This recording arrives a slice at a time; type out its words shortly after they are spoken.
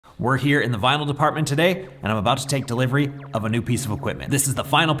We're here in the vinyl department today, and I'm about to take delivery of a new piece of equipment. This is the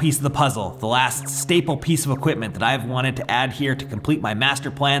final piece of the puzzle, the last staple piece of equipment that I've wanted to add here to complete my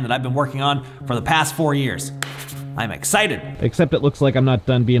master plan that I've been working on for the past 4 years. I'm excited. Except it looks like I'm not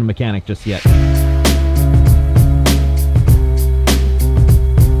done being a mechanic just yet.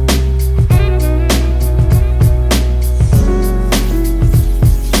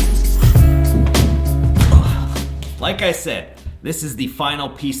 Like I said, this is the final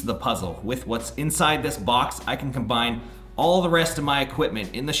piece of the puzzle. With what's inside this box, I can combine all the rest of my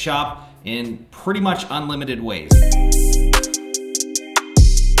equipment in the shop in pretty much unlimited ways.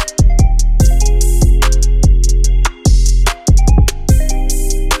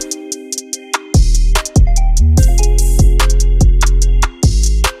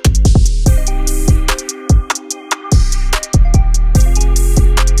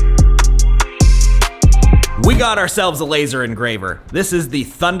 We got ourselves a laser engraver. This is the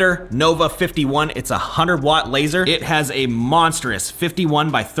Thunder Nova 51. It's a 100-watt laser. It has a monstrous 51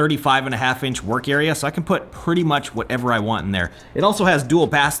 by 35.5 inch work area, so I can put pretty much whatever I want in there. It also has dual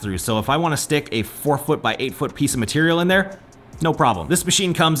pass-through, so if I want to stick a 4-foot by 8-foot piece of material in there, no problem. This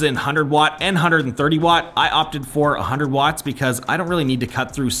machine comes in 100 watt and 130 watt. I opted for 100 watts because I don't really need to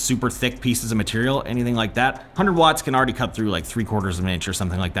cut through super thick pieces of material, anything like that. 100 watts can already cut through like 3/4 of an inch or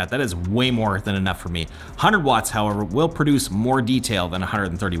something like that. That is way more than enough for me. 100 watts, however, will produce more detail than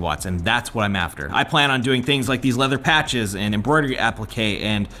 130 watts, and that's what I'm after. I plan on doing things like these leather patches and embroidery applique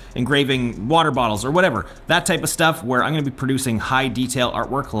and engraving water bottles or whatever. That type of stuff where I'm gonna be producing high detail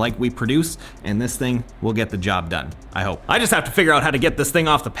artwork like we produce, and this thing will get the job done, I hope. I just have to figure out how to get this thing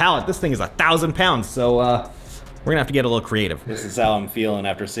off the pallet. This thing is 1,000 pounds, so we're gonna have to get a little creative. This is how I'm feeling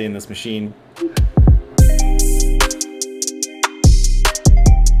after seeing this machine.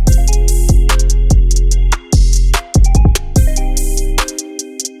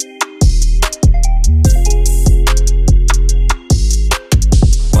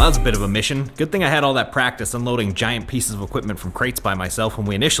 Well, that was a bit of a mission. Good thing I had all that practice unloading giant pieces of equipment from crates by myself when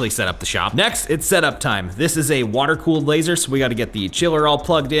we initially set up the shop. Next, it's setup time. This is a water-cooled laser, so we gotta get the chiller all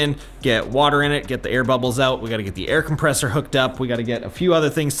plugged in, get water in it, get the air bubbles out, we gotta get the air compressor hooked up, we gotta get a few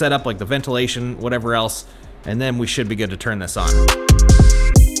other things set up like the ventilation, whatever else, and then we should be good to turn this on.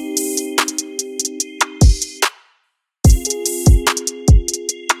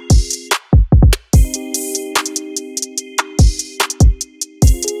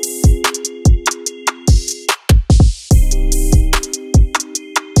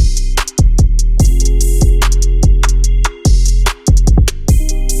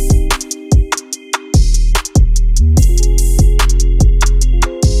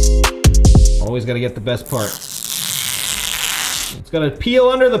 Always gotta get the best part. It's gotta peel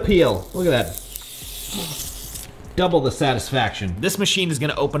under the peel. Look at that. Double the satisfaction. This machine is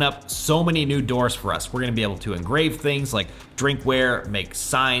gonna open up so many new doors for us. We're gonna be able to engrave things like drinkware, make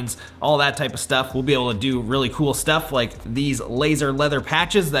signs, all that type of stuff. We'll be able to do really cool stuff like these laser leather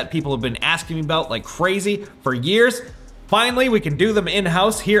patches that people have been asking me about like crazy for years. Finally, we can do them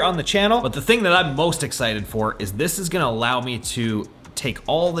in-house here on the channel. But the thing that I'm most excited for is this is gonna allow me to take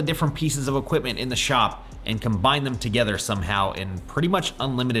all the different pieces of equipment in the shop and combine them together somehow in pretty much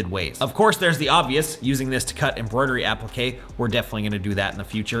unlimited ways. Of course, there's the obvious, using this to cut embroidery applique. We're definitely gonna do that in the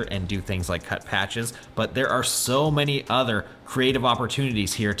future and do things like cut patches, but there are so many other creative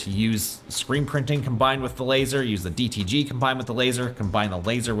opportunities here to use screen printing combined with the laser, use the DTG combined with the laser, combine the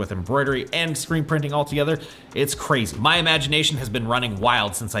laser with embroidery and screen printing all together. It's crazy. My imagination has been running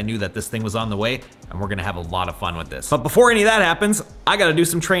wild since I knew that this thing was on the way, and we're gonna have a lot of fun with this. But before any of that happens, I gotta do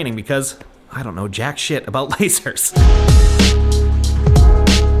some training because I don't know jack shit about lasers.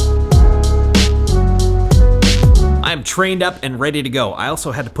 I'm trained up and ready to go. I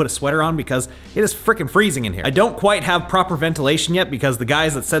also had to put a sweater on because it is freaking freezing in here. I don't quite have proper ventilation yet because the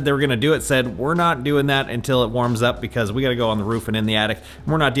guys that said they were gonna do it said, we're not doing that until it warms up because we gotta go on the roof and in the attic,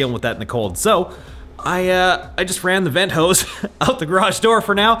 and we're not dealing with that in the cold. So, I just ran the vent hose out the garage door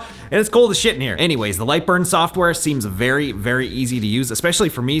for now, and it's cold as shit in here. Anyways, the Lightburn software seems very, very easy to use, especially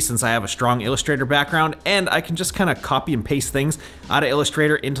for me since I have a strong Illustrator background, and I can just kind of copy and paste things out of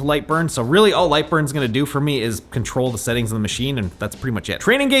Illustrator into Lightburn. So really all Lightburn's gonna do for me is control the settings of the machine, and that's pretty much it.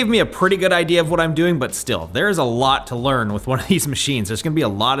 Training gave me a pretty good idea of what I'm doing, but still, there's a lot to learn with one of these machines. There's gonna be a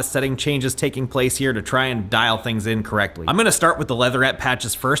lot of setting changes taking place here to try and dial things in correctly. I'm gonna start with the leatherette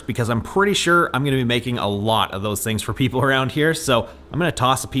patches first because I'm pretty sure I'm gonna be making a lot of those things for people around here, so I'm gonna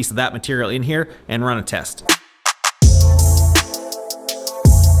toss a piece of that material in here and run a test.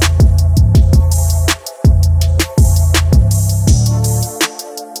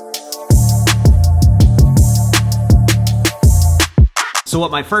 So what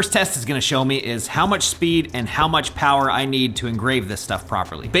my first test is gonna show me is how much speed and how much power I need to engrave this stuff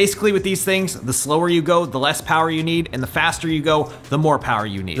properly. Basically with these things, the slower you go, the less power you need, and the faster you go, the more power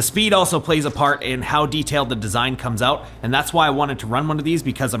you need. The speed also plays a part in how detailed the design comes out, and that's why I wanted to run one of these,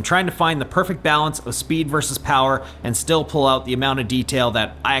 because I'm trying to find the perfect balance of speed versus power and still pull out the amount of detail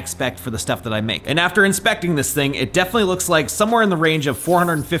that I expect for the stuff that I make. And after inspecting this thing, it definitely looks like somewhere in the range of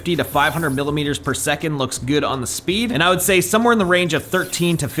 450 to 500 millimeters per second looks good on the speed, and I would say somewhere in the range of 13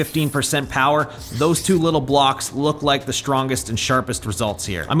 to 15% power. Those two little blocks look like the strongest and sharpest results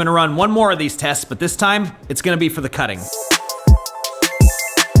here. I'm gonna run one more of these tests, but this time it's gonna be for the cutting.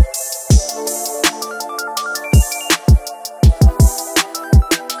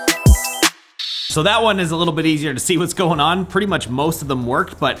 So that one is a little bit easier to see what's going on. Pretty much most of them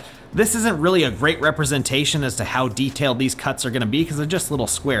worked, but this isn't really a great representation as to how detailed these cuts are gonna be because they're just little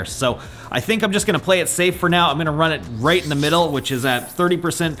squares. So I think I'm just gonna play it safe for now. I'm gonna run it right in the middle, which is at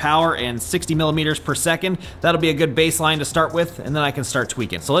 30% power and 60 millimeters per second. That'll be a good baseline to start with, and then I can start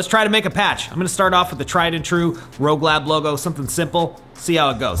tweaking. So let's try to make a patch. I'm gonna start off with the tried and true Rogue Lab logo, something simple, see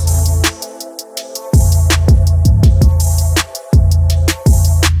how it goes.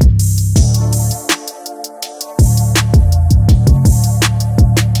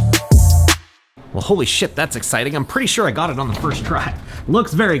 Well, holy shit, that's exciting. I'm pretty sure I got it on the first try.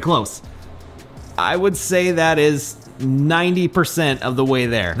 Looks very close. I would say that is 90% of the way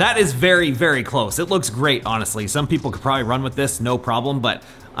there. That is very, very close. It looks great, honestly. Some people could probably run with this, no problem, but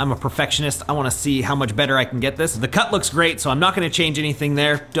I'm a perfectionist. I wanna see how much better I can get this. The cut looks great, so I'm not gonna change anything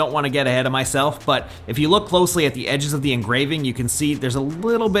there. Don't wanna get ahead of myself, but if you look closely at the edges of the engraving, you can see there's a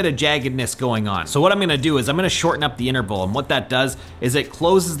little bit of jaggedness going on. So what I'm gonna do is I'm gonna shorten up the interval, and what that does is it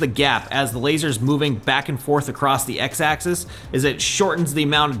closes the gap as the laser's moving back and forth across the x-axis, is it shortens the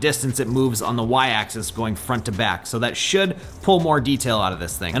amount of distance it moves on the y-axis going front to back. So that should pull more detail out of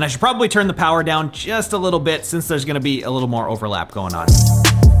this thing. And I should probably turn the power down just a little bit since there's gonna be a little more overlap going on.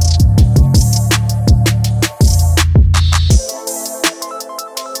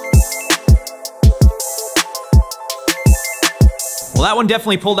 Well, that one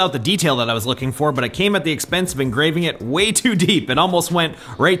definitely pulled out the detail that I was looking for, but it came at the expense of engraving it way too deep. It almost went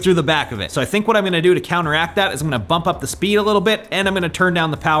right through the back of it. So I think what I'm gonna do to counteract that is I'm gonna bump up the speed a little bit, and I'm gonna turn down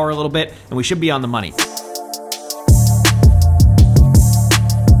the power a little bit, and we should be on the money.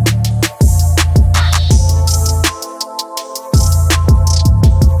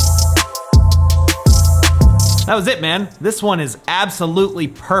 That was it, man. This one is absolutely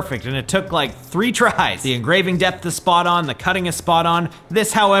perfect, and it took like 3 tries. The engraving depth is spot on, the cutting is spot on.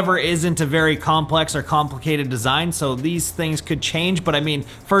 This, however, isn't a very complex or complicated design, so these things could change, but I mean,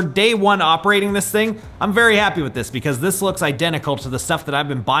 for day 1 operating this thing, I'm very happy with this because this looks identical to the stuff that I've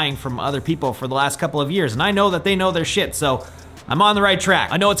been buying from other people for the last couple of years, and I know that they know their shit, so I'm on the right track.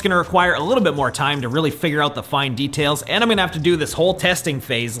 I know it's gonna require a little bit more time to really figure out the fine details, and I'm gonna have to do this whole testing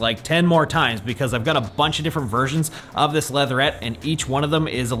phase like 10 more times because I've got a bunch of different versions of this leatherette, and each one of them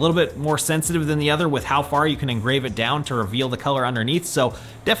is a little bit more sensitive than the other with how far you can engrave it down to reveal the color underneath. So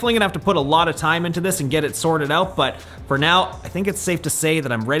definitely gonna have to put a lot of time into this and get it sorted out, but for now, I think it's safe to say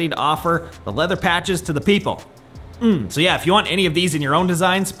that I'm ready to offer the leather patches to the people. So yeah, if you want any of these in your own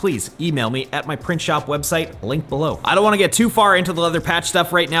designs, please email me at my print shop website, link below. I don't want to get too far into the leather patch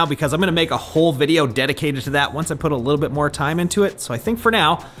stuff right now because I'm going to make a whole video dedicated to that once I put a little bit more time into it. So I think for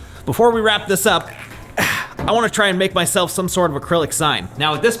now, before we wrap this up, I want to try and make myself some sort of acrylic sign.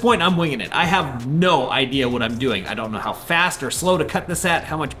 Now at this point, I'm winging it. I have no idea what I'm doing. I don't know how fast or slow to cut this at,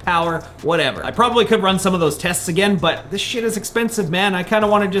 how much power, whatever. I probably could run some of those tests again, but this shit is expensive, man. I kind of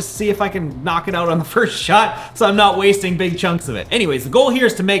want to just see if I can knock it out on the first shot so I'm not wasting big chunks of it. Anyways, the goal here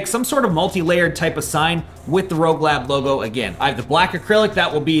is to make some sort of multi-layered type of sign with the Rogue Lab logo again. I have the black acrylic,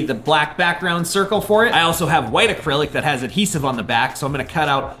 that will be the black background circle for it. I also have white acrylic that has adhesive on the back, so I'm gonna cut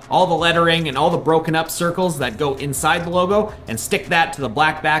out all the lettering and all the broken up circles that go inside the logo and stick that to the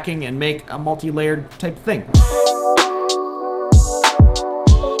black backing and make a multi-layered type of thing.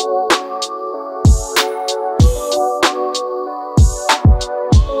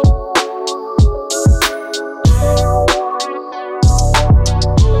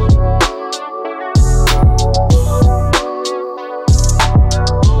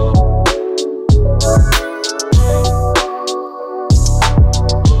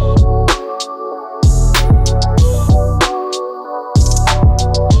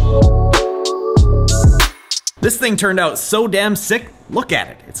 This thing turned out so damn sick. Look at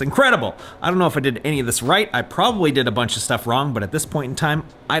it, it's incredible. I don't know if I did any of this right. I probably did a bunch of stuff wrong, but at this point in time,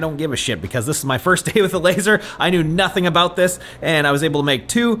 I don't give a shit because this is my first day with a laser. I knew nothing about this, and I was able to make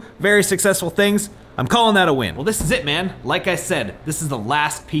 2 very successful things. I'm calling that a win. Well, this is it, man. Like I said, this is the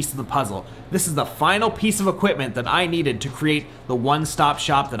last piece of the puzzle. This is the final piece of equipment that I needed to create the one-stop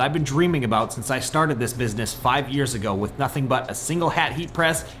shop that I've been dreaming about since I started this business 5 years ago with nothing but a single hat heat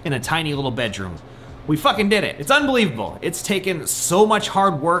press in a tiny little bedroom. We fucking did it. It's unbelievable. It's taken so much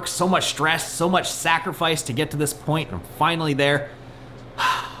hard work, so much stress, so much sacrifice to get to this point, and I'm finally there.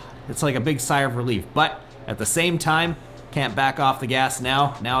 It's like a big sigh of relief, but at the same time, can't back off the gas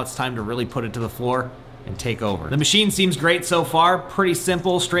now. Now it's time to really put it to the floor and take over. The machine seems great so far. Pretty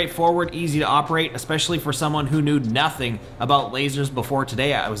simple, straightforward, easy to operate, especially for someone who knew nothing about lasers before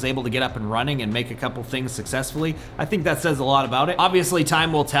today. I was able to get up and running and make a couple things successfully. I think that says a lot about it. Obviously,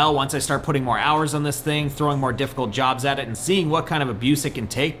 time will tell once I start putting more hours on this thing, throwing more difficult jobs at it, and seeing what kind of abuse it can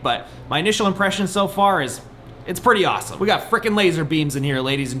take, but my initial impression so far is it's pretty awesome. We got frickin' laser beams in here,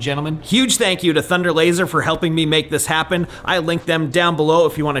 ladies and gentlemen. Huge thank you to Thunder Laser for helping me make this happen. I linked them down below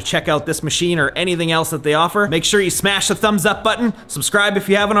if you want to check out this machine or anything else that they offer. Make sure you smash the thumbs up button, subscribe if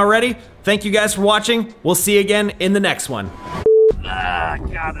you haven't already. Thank you guys for watching. We'll see you again in the next one. Ah,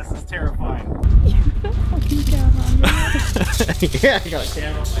 God, this is terrifying. Fucking camera on me. Yeah, I got a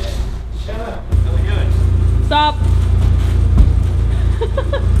camera on my head. Shut up. Really good. Stop.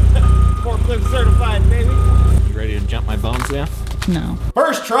 Forklift certified, baby. You ready to jump my bones now? No.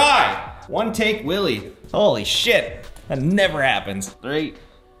 First try! One take Willie. Holy shit. That never happens. 3,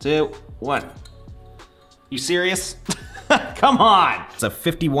 2, 1. You serious? Come on! It's a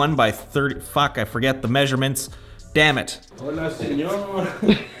 51 by 30. Fuck, I forget the measurements. Damn it. Hola, señor.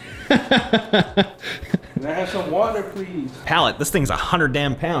 Can I have some water, please? Pallet, this thing's 100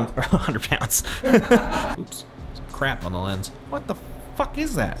 damn pounds. Or 100 pounds. Oops. Some crap on the lens. What the fuck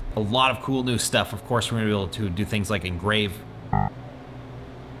is that? A lot of cool new stuff. Of course, we're gonna be able to do things like engrave